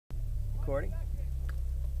Recording.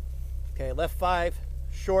 Okay, left 5,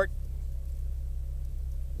 short.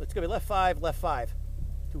 Let's go left 5,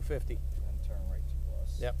 250. And turn right 2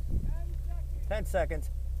 plus. Yep. 10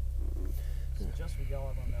 seconds. So just we go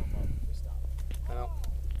up on them up, we stop. Now,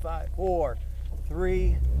 5, 4,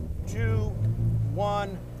 3, 2,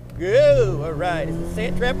 1, go. All right, it's the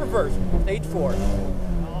Sandtrap reverse, stage 4.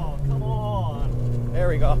 Oh, come on. There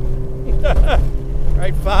we go.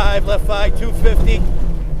 Right 5, left 5, 250.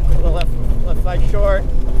 A little left 5 short.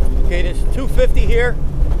 Okay, there's 250 here.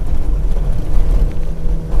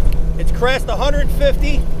 It's crest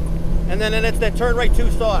 150, and then it's that turn right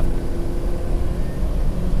 2 soft.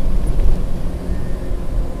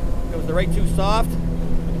 Goes the right 2 soft.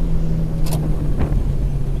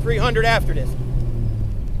 300 after this.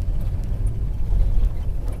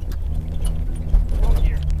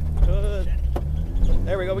 Good.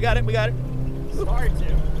 There we go. We got it. We got it. Start to.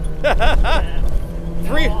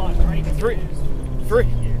 Three.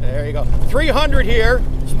 There you go. 300 here.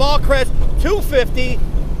 Small crest. 250.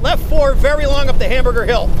 Left 4. Very long up the Hamburger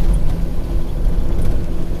Hill.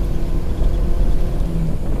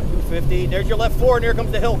 250. There's your left 4, and here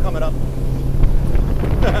comes the hill coming up.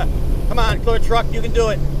 Come on, clear truck. You can do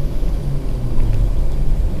it.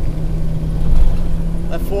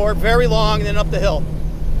 Left 4. Very long, and then up the hill.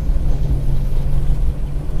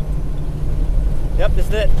 Yep, this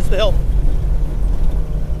is it. This is the hill.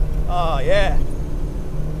 Oh, yeah.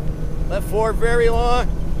 Left 4, very long.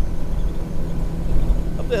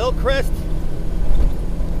 Up the hill crest.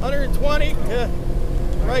 120.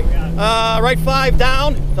 Right 5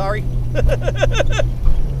 down. Sorry.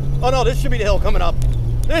 Oh, no, this should be the hill coming up.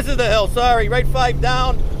 This is the hill. Sorry. Right 5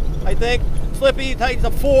 down, I think. Slippy, tightens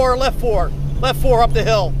up 4, left 4. Left 4 up the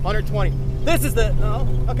hill. 120. This is the... No.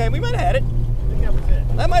 Okay, we might have had it. I think that was it.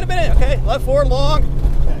 That might have been it. Okay, left 4 long.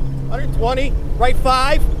 Okay. 120. Right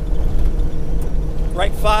 5.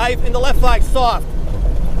 Right 5 and the left 5 soft.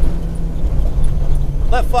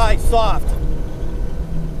 Left 5 soft.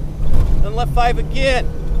 Then left 5 again.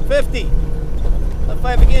 50. Left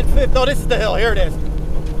 5 again. 50. Oh, this is the hill. Here it is.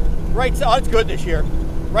 Right. Oh, it's good this year.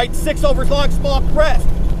 Right 6 over long small crest.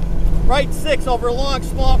 Right 6 over long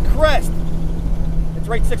small crest. It's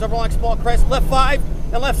right 6 over long small crest. Left 5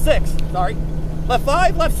 and left 6. Sorry. Left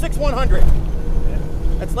 5, left 6, 100.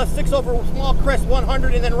 That's left 6 over small crest,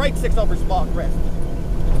 100, and then right 6 over small crest.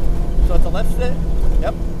 So it's a left 6.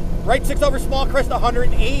 Yep. Right 6 over small crest,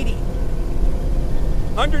 180.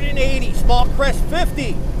 180. Small crest,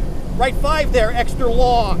 50. Right 5 there, extra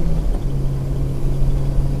long.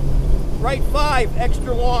 Right 5,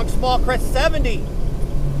 extra long. Small crest, 70.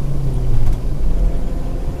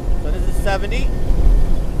 So this is 70.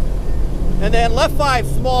 And then left 5,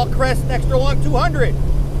 small crest, extra long, 200.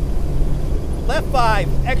 Left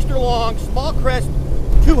 5, extra long, small crest,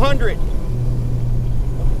 200.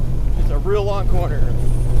 It's a real long corner.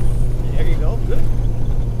 There you go, good.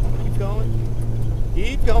 Keep going.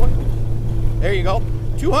 Keep going. There you go.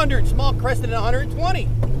 200, small crest, and 120.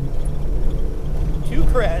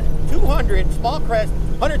 200, small crest,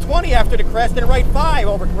 120 after the crest, and right 5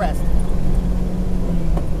 over crest.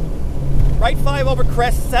 Right 5 over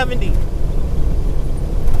crest, 70.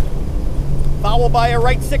 Followed by a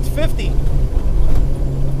right 650.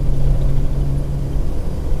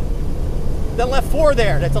 Then left 4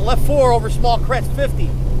 there. That's a left 4 over small crest 50.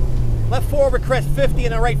 Left 4 over crest 50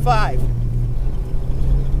 and a right 5.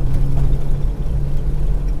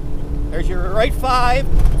 There's your right 5.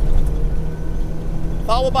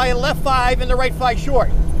 Followed by a left 5 and the right 5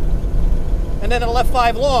 short. And then a left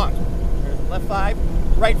 5 long. There's a left 5,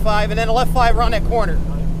 right 5, and then a left 5 around that corner.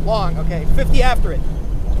 Long, okay. 50 after it.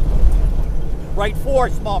 Right 4,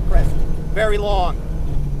 small crest, very long.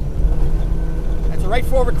 That's a right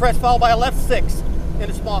 4 over crest, followed by a left 6 and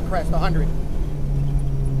a small crest, 100.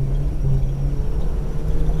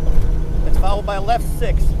 That's followed by a left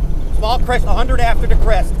 6, small crest, 100 after the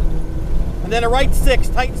crest. And then a right 6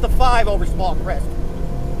 tightens the 5 over small crest.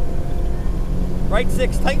 Right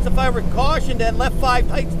 6 tightens the 5 over caution, then left 5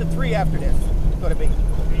 tightens the 3 after this. It's going to be.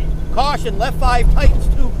 Caution, left 5 tightens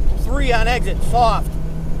to 3 on exit, soft.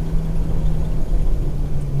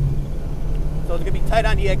 So it's going to be tight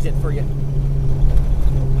on the exit for you.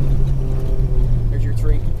 There's your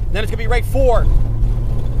 3. Then it's going to be right 4.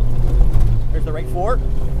 There's the right 4.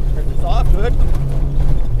 There's the soft, good.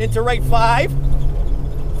 Into right 5,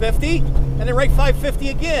 50. And then right 5, 50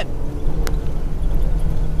 again.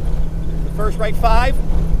 The first right 5.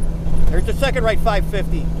 There's the second right 5,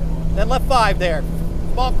 50. Then left 5 there.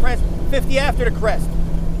 Small crest, 50 after the crest.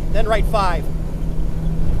 Then right 5.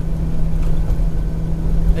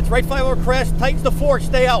 It's right 5 over crest, tightens the 4,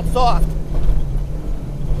 stay out, soft.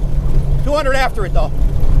 200 after it though.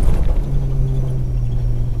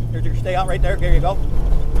 There's your stay out right there. There you go.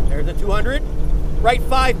 There's the 200. Right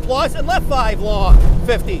 5 plus and left 5 long,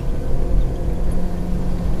 50.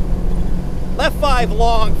 Left 5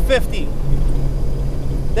 long, 50.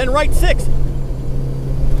 Then right 6.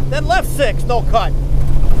 Then left 6, no cut.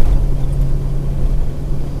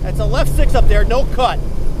 That's a left 6 up there, no cut.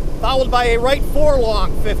 Followed by a right 4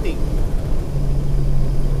 long, 50.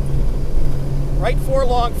 Right 4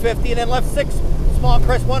 long, 50, and then left 6 small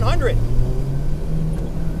crest, 100.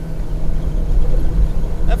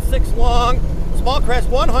 Left 6 long, small crest,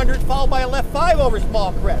 100, followed by a left 5 over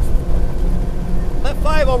small crest. Left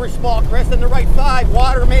 5 over small crest, and the right 5,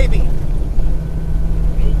 water maybe.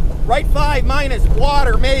 Right 5 minus,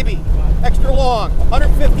 water maybe. Extra long,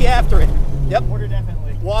 150 after it. Yep. Water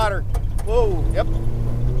definitely. Water. Whoa, yep.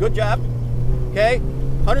 Good job. Okay,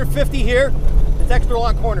 150 here. It's extra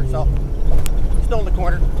long corner, so still in the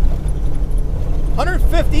corner.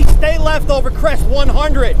 150, stay left over crest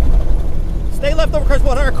 100. Stay left over crest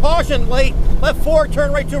 100. Caution, late. Left 4,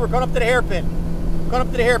 turn right 2. We're going up to the hairpin. Going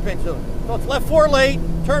up to the hairpin soon. So it's left 4 late,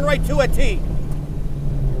 turn right 2 at T.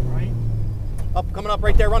 Right. Up, coming up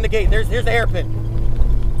right there, run the gate. Here's the hairpin.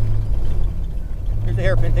 Here's the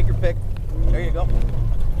hairpin, take your pick. There you go.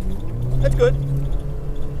 That's good.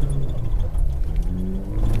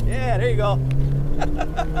 Yeah, there you go.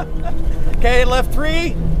 Okay, left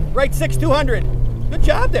 3, right 6, 200. Good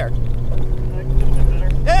job there.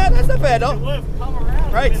 Yeah, that's not bad though. Come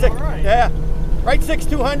around. Right 6, right. yeah. Right 6,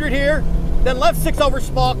 200 here. Then left 6 over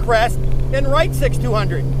small crest. Then right 6,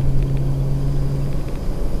 200.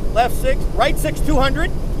 Left 6, right 6,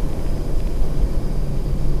 200.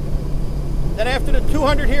 Then after the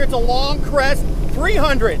 200 here, it's a long crest,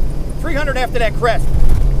 300. 300 after that crest.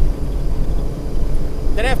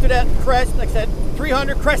 Then after that crest, like I said,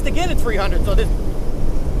 300, crest again at 300. So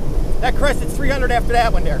that crest is 300 after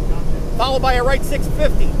that one there. Followed by a right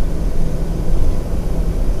 650.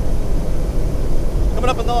 Coming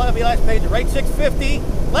up on the last page, right 650,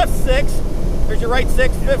 left 6, there's your right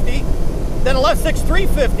 650, then a left 6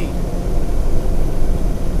 350.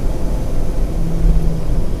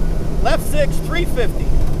 Left 6 350.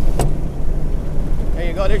 There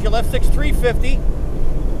you go, there's your left 6 350.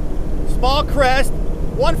 Small crest,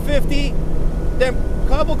 150, then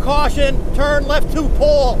couple caution, turn left 2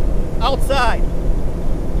 pole, outside.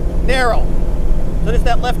 Narrow. So this is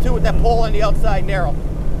that left 2 with that pole on the outside, narrow.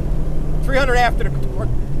 300 after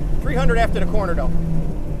the corner though.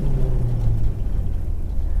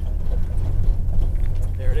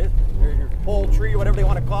 There it is. There's your pole tree, whatever they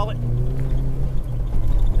want to call it.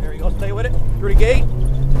 There you go, stay with it. Through the gate.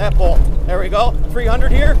 That pole. There we go.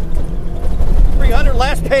 300 here. 300,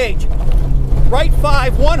 last page. Right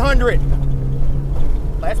 5, 100.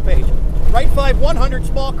 Last page. Right 5, 100,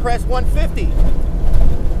 small crest, 150.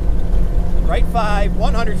 Right 5,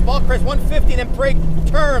 100, small crest, 150, then brake,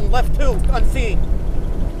 turn, left 2, unseen.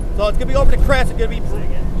 So it's going to be over the crest, it's going to be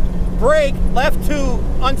brake, left 2,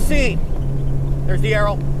 unseen. There's the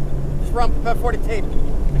arrow. Just run before the tape.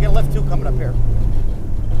 I got a left 2 coming up here.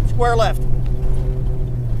 Square left.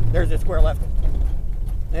 There's the square left.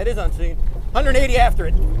 That is unseen. 180 after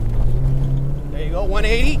it. There you go,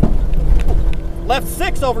 180. Left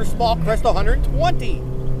 6 over small crest, 120.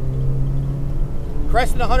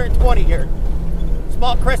 Crest and 120 here.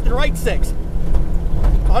 Small crest and right 6.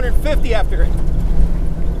 150 after it.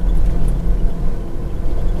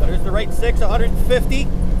 So there's the right 6, 150.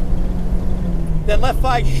 Then left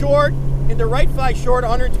 5 short, into right 5 short,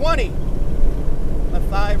 120. Left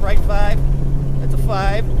 5, right 5. That's a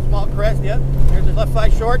 5. Small crest, yeah. Here's the left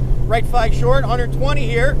 5 short, right 5 short, 120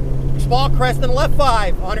 here. Small crest and left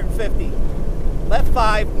 5, 150. Left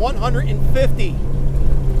 5, 150.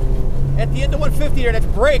 At the end of 150 there, that's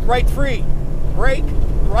brake, right 3. Brake,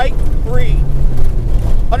 right 3.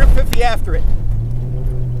 150 after it.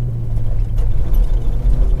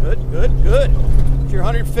 Good, good, good. It's your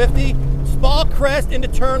 150. Small crest into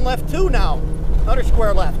turn left 2 now. Another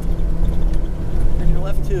square left. There's your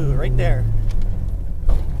left 2, right there.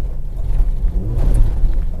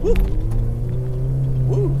 Woo.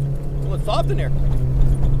 Woo. It's a little soft in there.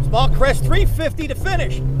 Small crest 350 to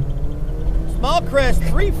finish. Small crest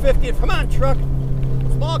 350. Come on, truck.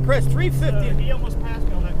 Small crest 350. So he almost passed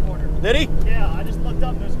me on that corner. Did he? Yeah, I just looked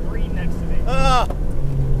up and there's green next to me.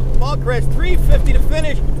 Small crest 350 to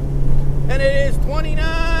finish. And it is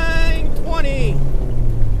 29:20.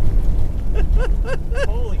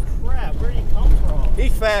 Holy crap, where did he come from?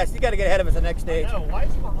 He's fast. You got to get ahead of us the next stage. I know. Why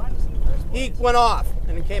is he behind us in the first place? He went off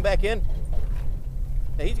and then came back in.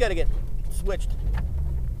 Yeah, he's got to get switched.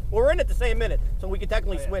 Well, we're in at the same minute, so we can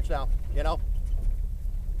technically switch now, you know?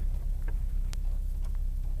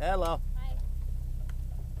 Hello. Hi.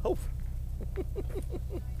 Oh.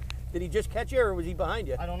 Did he just catch you or was he behind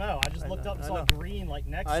you? I don't know. I just looked up and saw green like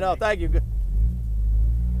next to me. I know, thank you. I'm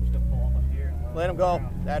just gonna pull up here. And Let him go.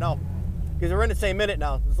 around. I know. Because we're in the same minute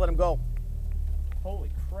now. Just let him go. Holy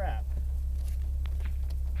crap.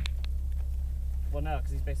 Well, no,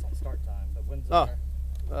 because he's based on start time. But when's Oh.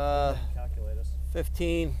 our calculate us?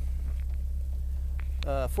 15,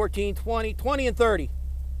 14, 20, 20 and 30.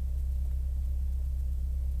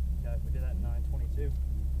 Yeah, we did that in 9:22.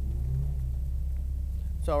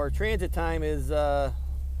 So our transit time is, we'll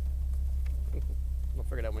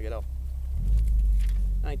figure it out when we get out.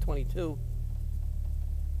 9:22.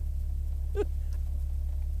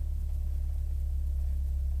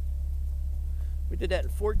 We did that in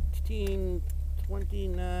 14,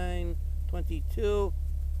 29, 22.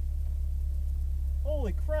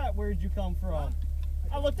 Holy crap, where did you come from?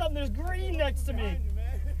 I looked up and there's green next to me.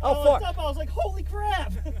 How I looked far? up, I was like, holy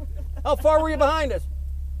crap. How far were you behind us?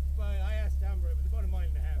 I asked Amber, it was about a mile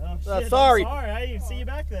and a half. Oh, shit, sorry. I'm sorry, I didn't even see you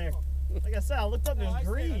back there. Like I said, I looked up and No, there's I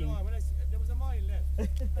said, green. no, when there was a mile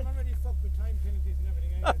left. I'm already fucked with time penalties and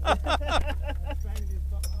everything.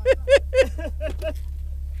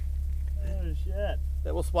 Oh, shit.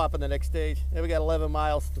 Then we'll swap in the next stage. Then we got 11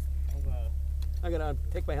 miles. I'm I'm gonna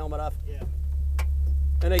take my helmet off. yeah.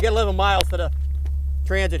 And they get 11 miles to the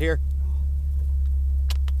transit here.